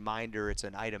reminder, it's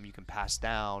an item you can pass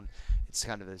down. It's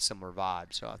kind of a similar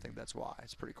vibe, so I think that's why.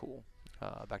 It's pretty cool.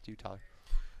 Back to you, Tyler.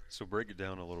 So break it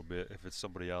down a little bit. If it's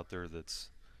somebody out there that's,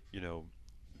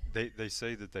 they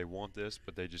say that they want this,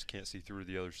 but they just can't see through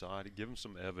to the other side, give them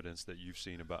some evidence that you've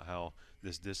seen about how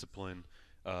this discipline,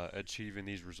 achieving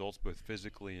these results both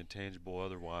physically and tangible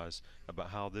otherwise,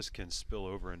 about how this can spill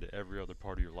over into every other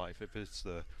part of your life. If it's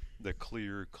the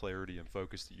clarity and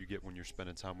focus that you get when you're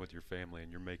spending time with your family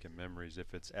and you're making memories,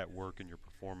 if it's at work and your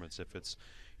performance, if it's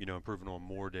improving on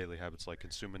more daily habits like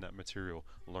consuming that material,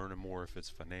 learning more, if it's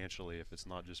financially, if it's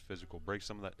not just physical, break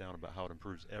some of that down about how it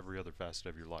improves every other facet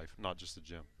of your life, not just the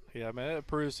gym. Yeah, man, it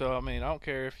improves. So I don't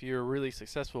care if you're really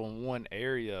successful in one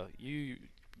area, you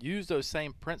use those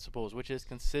same principles, which is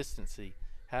consistency,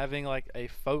 having like a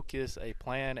focus, a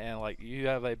plan, and like you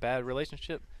have a bad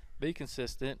relationship, be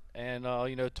consistent and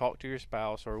talk to your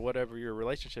spouse or whatever your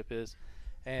relationship is,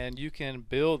 and you can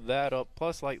build that up.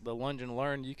 Plus, like the lunge and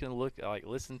learn, you can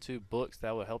listen to books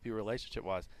that will help you relationship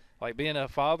wise. Like being a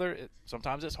father,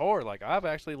 sometimes it's hard. Like I've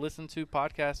actually listened to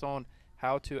podcasts on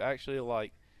how to actually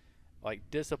like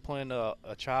discipline a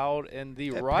child in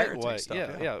the right way.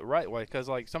 Stuff, Right way. Because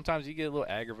like sometimes you get a little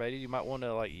aggravated. You might want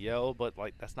to like yell, but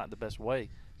like that's not the best way.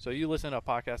 So you listen to a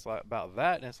podcast about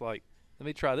that, and it's like, let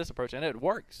me try this approach, and it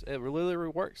works. It really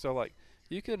works. So like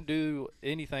you can do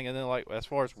anything, and then like as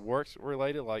far as works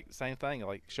related, like same thing,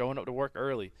 like showing up to work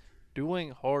early,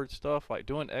 doing hard stuff, like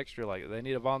doing extra, like they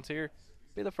need a volunteer,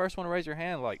 be the first one to raise your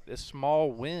hand. Like it's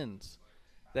small wins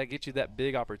that get you that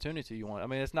big opportunity you want. I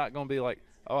mean, it's not going to be like,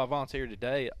 oh, I volunteered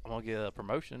today, I'm going to get a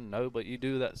promotion. No, but you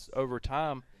do that over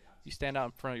time, you stand out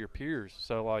in front of your peers.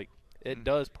 So like it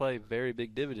does play very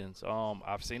big dividends.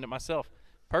 I've seen it myself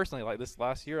personally. Like this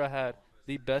last year, I had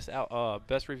the best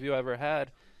review I ever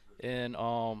had in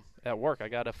at work. I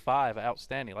got a 5,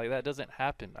 outstanding. Like that doesn't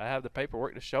happen. I have the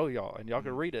paperwork to show y'all, and y'all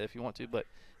can read it if you want to. But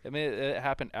I mean, it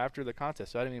happened after the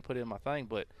contest, so I didn't even put it in my thing.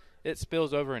 But it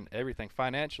spills over in everything.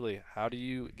 Financially, how do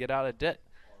you get out of debt?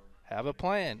 Have a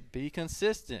plan. Be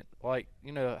consistent. Like,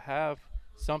 have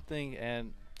something,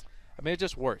 and I mean, it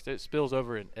just works. It spills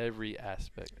over in every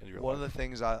aspect of your life. One of the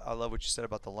things I love what you said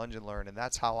about the lunge and learn, and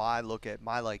that's how I look at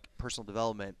my like personal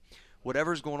development.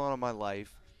 Whatever's going on in my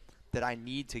life that I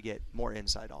need to get more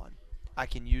insight on, I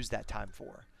can use that time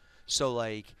for. So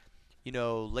like,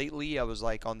 lately I was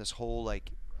like on this whole like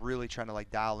really trying to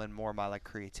like dial in more of my like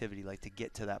creativity, like to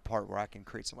get to that part where I can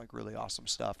create some like really awesome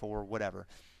stuff or whatever.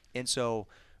 And so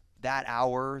that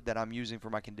hour that I'm using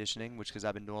for my conditioning, which because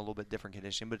I've been doing a little bit different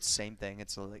conditioning, but it's the same thing.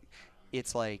 It's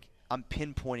like I'm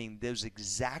pinpointing those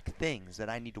exact things that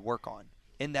I need to work on.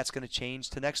 And that's going to change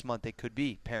to next month. It could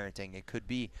be parenting. It could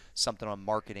be something on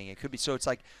marketing. It could be. So it's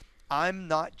like I'm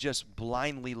not just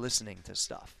blindly listening to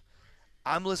stuff.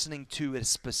 I'm listening to a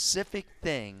specific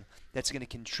thing that's going to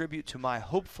contribute to my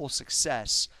hopeful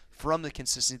success from the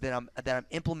consistency that I'm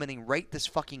implementing right this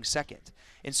fucking second.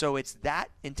 And so it's that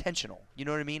intentional. You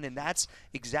know what I mean? And that's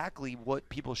exactly what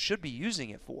people should be using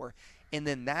it for. And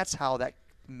then that's how that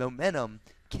momentum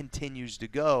continues to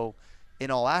go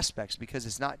in all aspects, because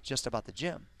it's not just about the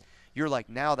gym. You're like,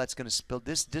 now that's going to spill.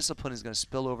 This discipline is going to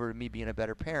spill over to me being a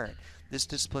better parent. This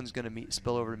discipline is going to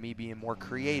spill over to me being more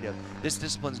creative. This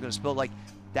discipline is going to spill. Like,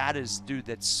 that is, dude,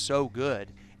 that's so good.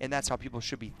 And that's how people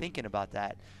should be thinking about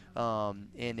that.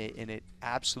 And it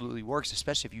absolutely works,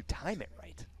 especially if you time it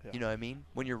right. Yeah. You know what I mean?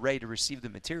 When you're ready to receive the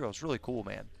material, it's really cool,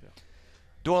 man. Yeah.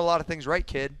 Doing a lot of things right,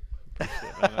 kid.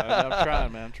 I'm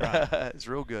trying, man. I'm trying. It's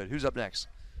real good. Who's up next?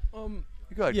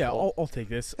 Go ahead, yeah, Cole. I'll take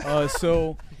this.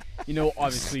 So,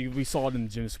 obviously we saw it in the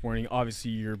gym this morning.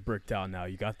 Obviously you're bricked out now.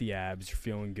 You got the abs. You're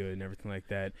feeling good and everything like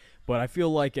that. But I feel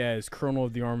like as Colonel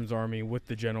of the Arms Army with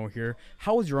the General here,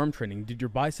 how was your arm training? Did your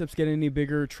biceps get any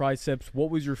bigger? Triceps? What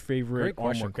was your favorite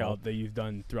arm workout that you've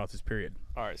done throughout this period?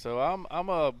 All right, so I'm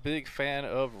a big fan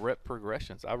of rep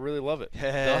progressions. I really love it.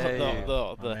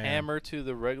 The hammer to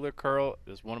the regular curl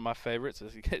is one of my favorites.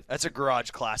 That's a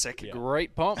garage classic. Yeah.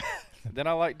 Great pump. Then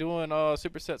I like doing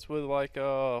supersets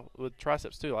with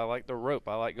triceps too. I like the rope.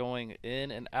 I like going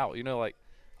in and out. That's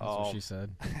what she said.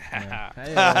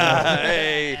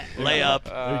 Hey, layup.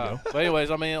 There you go. But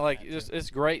anyways, I mean, like it's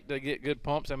great to get good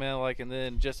pumps. I mean, like, and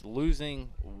then just losing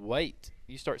weight,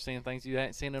 you start seeing things you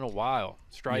ain't seen in a while.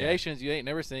 Striations you ain't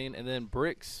never seen, and then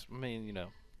bricks. I mean,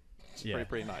 it's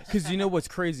pretty nice. Because what's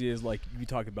crazy is, like, you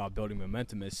talk about building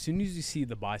momentum. As soon as you see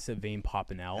the bicep vein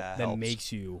popping out, that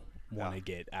makes you want to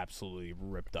get absolutely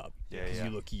ripped up. Because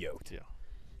you look yoked.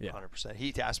 Yeah. 100%.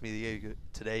 He asked me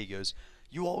today. He goes,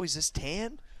 "You always this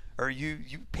tan? Or you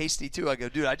pasty too?" I go,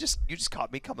 "Dude, you just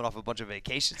caught me coming off a bunch of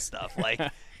vacation stuff, like,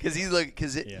 because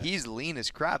he's lean as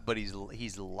crap, but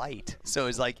he's light. So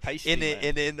it's like pasty,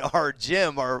 in our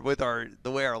gym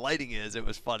the way our lighting is, it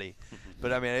was funny,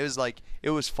 but I mean it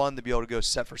was fun to be able to go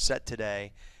set for set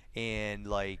today, and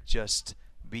like just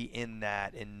be in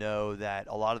that and know that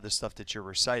a lot of the stuff that you're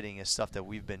reciting is stuff that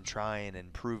we've been trying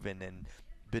and proven and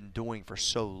been doing for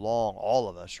so long, all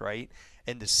of us, right?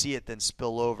 And to see it then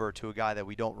spill over to a guy that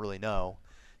we don't really know,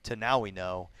 to now we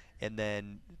know, and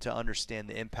then to understand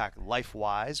the impact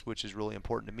life-wise, which is really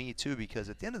important to me too, because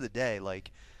at the end of the day,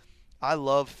 like, I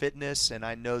love fitness and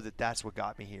I know that that's what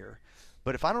got me here.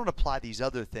 But if I don't apply these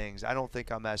other things, I don't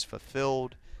think I'm as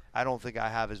fulfilled. I don't think I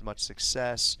have as much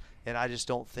success, and I just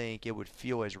don't think it would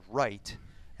feel as right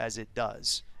as it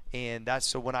does. And that's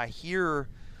so when I hear,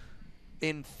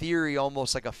 in theory,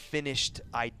 almost like a finished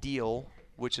ideal,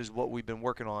 which is what we've been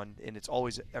working on, and it's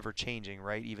always ever changing,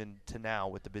 right? Even to now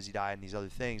with the busy diet and these other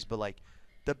things. But like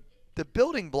the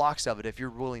building blocks of it, if you're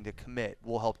willing to commit,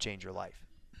 will help change your life.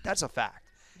 That's a fact.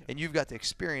 and you've got to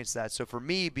experience that. So for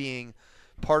me, being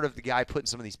part of the guy putting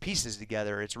some of these pieces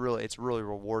together, it's really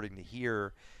rewarding to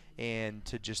hear and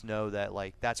to just know that,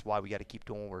 like, that's why we got to keep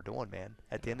doing what we're doing, man.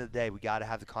 At the end of the day, we got to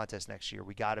have the contest next year.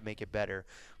 We got to make it better.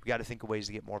 We got to think of ways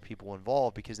to get more people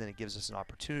involved, because then it gives us an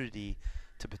opportunity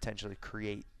to potentially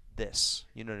create this.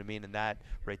 You know what I mean? And that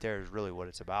right there is really what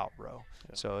it's about, bro.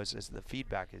 Yeah. So it's the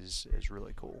feedback is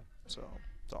really cool. So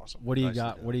it's awesome. What do you Nice to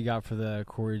got? do. What do you got for the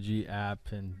CoryG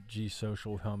app and G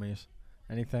Social homies?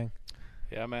 Anything?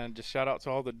 Yeah, man, just shout out to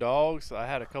all the dogs. I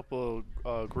had a couple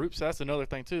of groups. That's another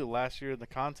thing, too. Last year in the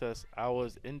contest, I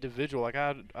was individual. Like,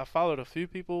 I followed a few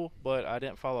people, but I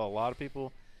didn't follow a lot of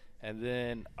people. And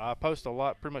then I post a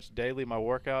lot, pretty much daily, my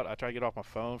workout. I try to get off my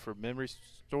phone for memory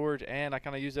storage, and I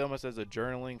kind of use it almost as a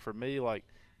journaling for me. Like,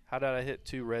 how did I hit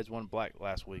 2 reds, 1 black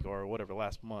last week or whatever,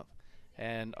 last month?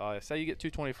 And say you get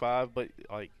 225, but,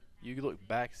 like, you look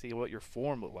back, see what your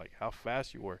form looked like, how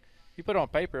fast you were. You put it on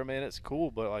paper, I mean, it's cool,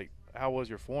 but, like, how was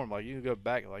your form? Like, you can go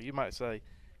back, like, you might say,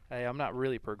 hey, I'm not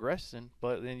really progressing,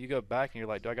 but then you go back and you're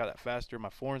like, do I got that faster? My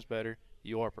form's better.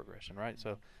 You are progressing, right?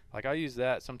 So, like, I use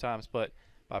that sometimes, but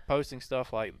by posting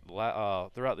stuff, like,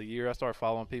 throughout the year, I started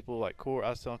following people like Cory. I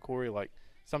was telling Cory, like,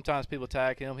 sometimes people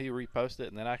tag him, he repost it,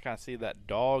 and then I kind of see that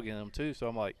dog in him too. So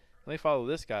I'm like, let me follow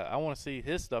this guy. I want to see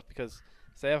his stuff, because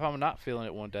say if I'm not feeling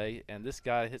it one day and this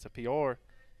guy hits a PR,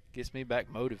 gets me back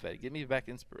motivated, get me back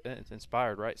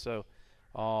inspired, right? So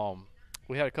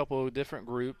we had a couple of different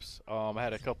groups. I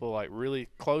had a couple of, like, really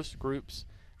close groups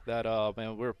that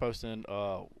man, we were posting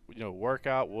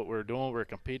workout, what we're doing. We're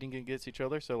competing against each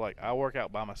other. So, like, I work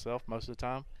out by myself most of the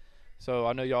time. So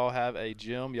I know y'all have a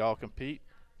gym, y'all compete.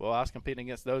 Well, I was competing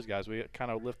against those guys. We kind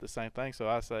of lift the same thing. So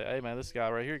I say, hey, man, this guy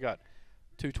right here got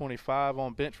 225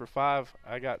 on bench for 5.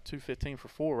 I got 215 for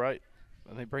 4, right?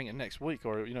 And they bring it next week,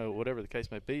 or, whatever the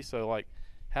case may be. So, like,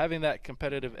 having that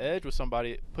competitive edge with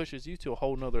somebody, it pushes you to a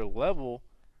whole nother level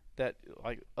that,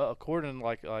 like,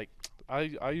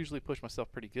 I usually push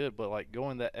myself pretty good, but, like,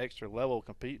 going that extra level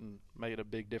competing made a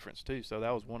big difference too. So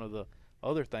that was one of the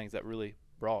other things that really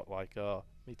brought, like,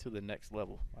 me to the next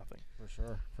level, I think.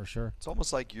 For sure. It's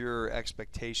almost like your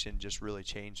expectation just really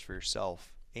changed for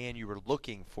yourself, and you were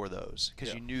looking for those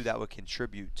because you knew that would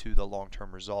contribute to the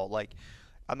long-term result. Like,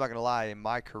 I'm not going to lie, in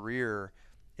my career,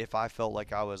 if I felt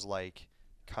like I was, like,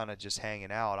 kind of just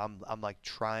hanging out, I'm like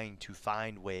trying to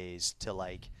find ways to,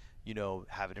 like,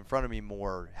 have it in front of me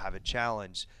more, have a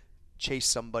challenge, chase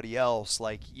somebody else.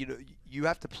 Like, you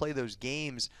have to play those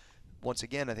games. Once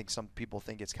again, I think some people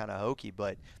think it's kind of hokey,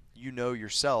 but you know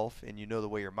yourself and you know the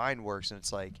way your mind works, and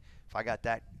it's like, if I got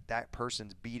that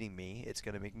person's beating me, it's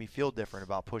going to make me feel different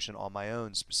about pushing on my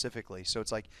own specifically. So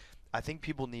it's like, I think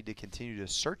people need to continue to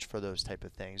search for those type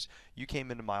of things. You came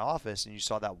into my office and you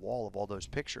saw that wall of all those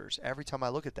pictures. Every time I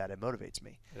look at that, it motivates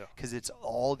me, because it's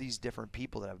all these different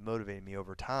people that have motivated me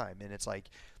over time. And it's like,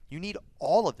 you need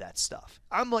all of that stuff.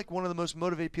 I'm like one of the most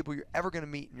motivated people you're ever going to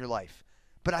meet in your life,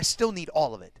 but I still need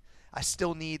all of it. I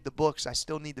still need the books. I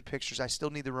still need the pictures. I still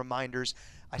need the reminders.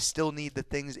 I still need the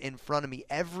things in front of me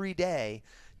every day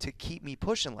to keep me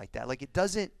pushing like that. Like, it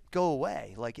doesn't go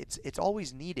away. Like, it's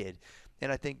always needed.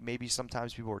 And I think maybe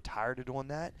sometimes people are tired of doing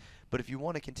that. But if you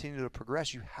want to continue to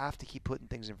progress, you have to keep putting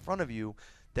things in front of you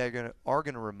that are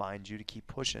gonna remind you to keep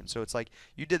pushing. So it's like,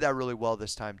 you did that really well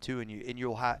this time too,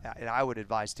 and I would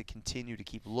advise to continue to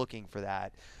keep looking for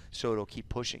that, so it'll keep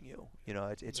pushing you.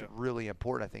 It's really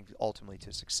important, I think, ultimately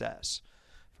to success,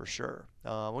 for sure.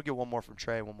 We'll get one more from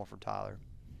Trey, one more from Tyler.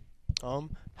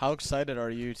 How excited are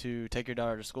you to take your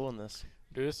daughter to school in this?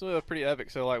 Dude, this was pretty epic.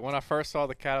 So, like, when I first saw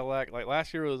the Cadillac, like,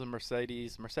 last year it was a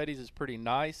Mercedes. Mercedes is pretty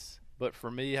nice, but for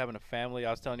me, having a family,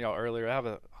 I was telling y'all earlier, I have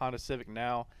a Honda Civic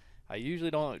now. I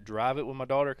usually don't drive it with my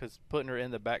daughter because putting her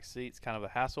in the back seat's kind of a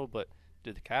hassle, but,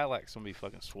 dude, the Cadillac's going to be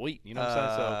fucking sweet. You know what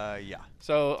I'm saying?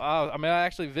 So I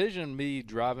actually visioned me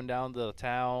driving down the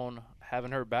town,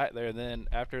 having her back there. And then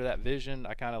after that vision,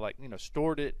 I kind of, like,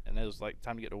 stored it, and it was, like,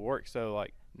 time to get to work. So,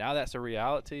 like, now that's a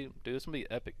reality. Dude, it's going to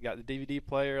be epic. Got the DVD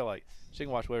player. Like, she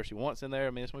can watch whatever she wants in there.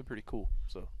 I mean, it's going to be pretty cool.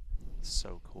 So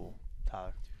cool.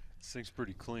 Tyler? This thing's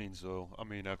pretty clean, so, I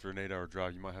mean, after an 8-hour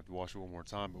drive, you might have to wash it one more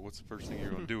time. But what's the first thing you're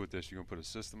going to do with this? You're going to put a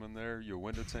system in there? You a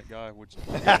window tint guy? What's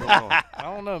going on? I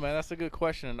don't know, man. That's a good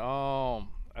question. I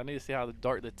need to see how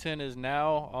dark the tint is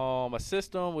now. A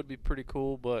system would be pretty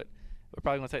cool, but we're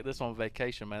probably going to take this on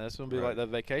vacation, man. That's going to be like the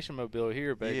vacation mobile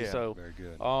here, baby. Yeah, so, very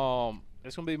good.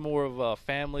 It's going to be more of a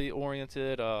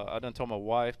family-oriented. I done told my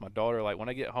wife, my daughter, like, when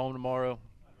I get home tomorrow,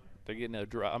 they're getting a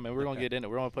drive. I mean, we're going to get in it.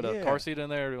 We're going to put a car seat in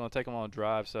there. We're going to take them on a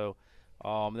drive. So,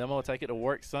 then I'm going to take it to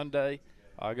work Sunday.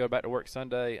 I go back to work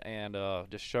Sunday and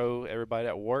just show everybody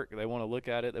at work. They want to look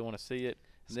at it. They want to see it.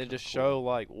 and then just show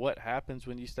like what happens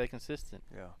when you stay consistent.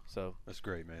 Yeah. So That's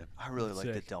great, man. I really like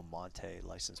the Sick. Del Monte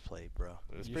license plate, bro.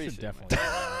 it's You pretty should sick, definitely.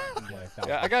 man.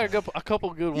 Yeah, I got a couple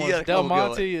good You ones. got a Del couple good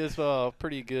Monte is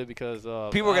pretty good because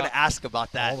People are going to ask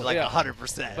about that, like Yeah.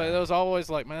 100%. But it was always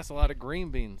like, man, that's a lot of green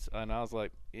beans, and I was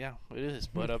like, yeah, it is.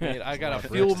 But I mean, I gotta lot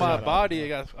of fuel bricks. my Yeah. body. I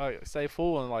gotta stay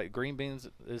full, and like green beans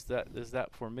is that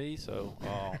for me. So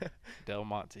Del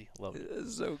Monte, love it.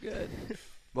 It's so good.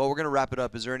 Well, we're going to wrap it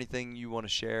up. Is there anything you want to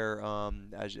share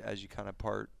as you kind of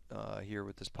part here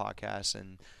with this podcast,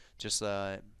 and just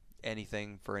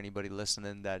anything for anybody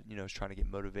listening that is trying to get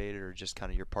motivated, or just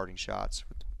kind of your parting shots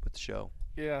with the show?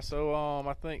 Yeah, so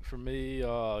I think for me,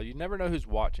 you never know who's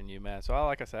watching you, man. So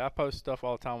like I say, I post stuff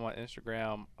all the time on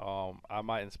Instagram. I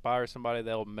might inspire somebody;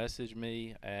 they'll message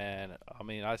me, and I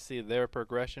mean, I see their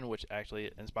progression, which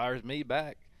actually inspires me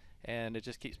back, and it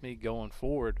just keeps me going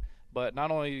forward. But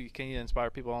not only can you inspire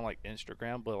people on like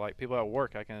Instagram, but like people at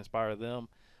work, I can inspire them.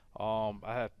 I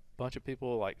have a bunch of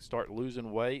people like start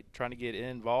losing weight, trying to get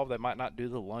involved. They might not do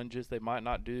the lunges, they might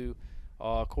not do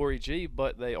CoryG,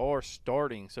 but they are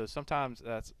starting. So sometimes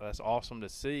that's awesome to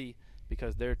see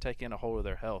because they're taking a hold of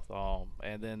their health.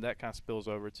 And then that kind of spills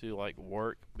over to like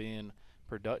work, being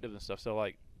productive and stuff. So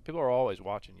like people are always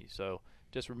watching you. So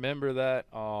just remember that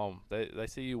they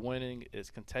see you winning. It's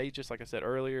contagious. Like I said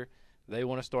earlier, they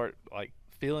want to start like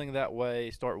feeling that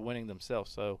way, start winning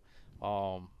themselves. So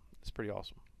it's pretty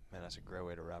awesome. Man, that's a great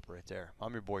way to wrap it right there.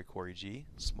 I'm your boy, CoryG,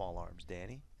 Small Arms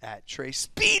Danny, at Trey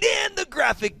Speed and the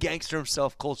graphic gangster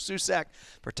himself, Cole Susak.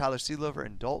 For Tyler Seelover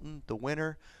and Dalton, the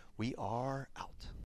winner, we are out.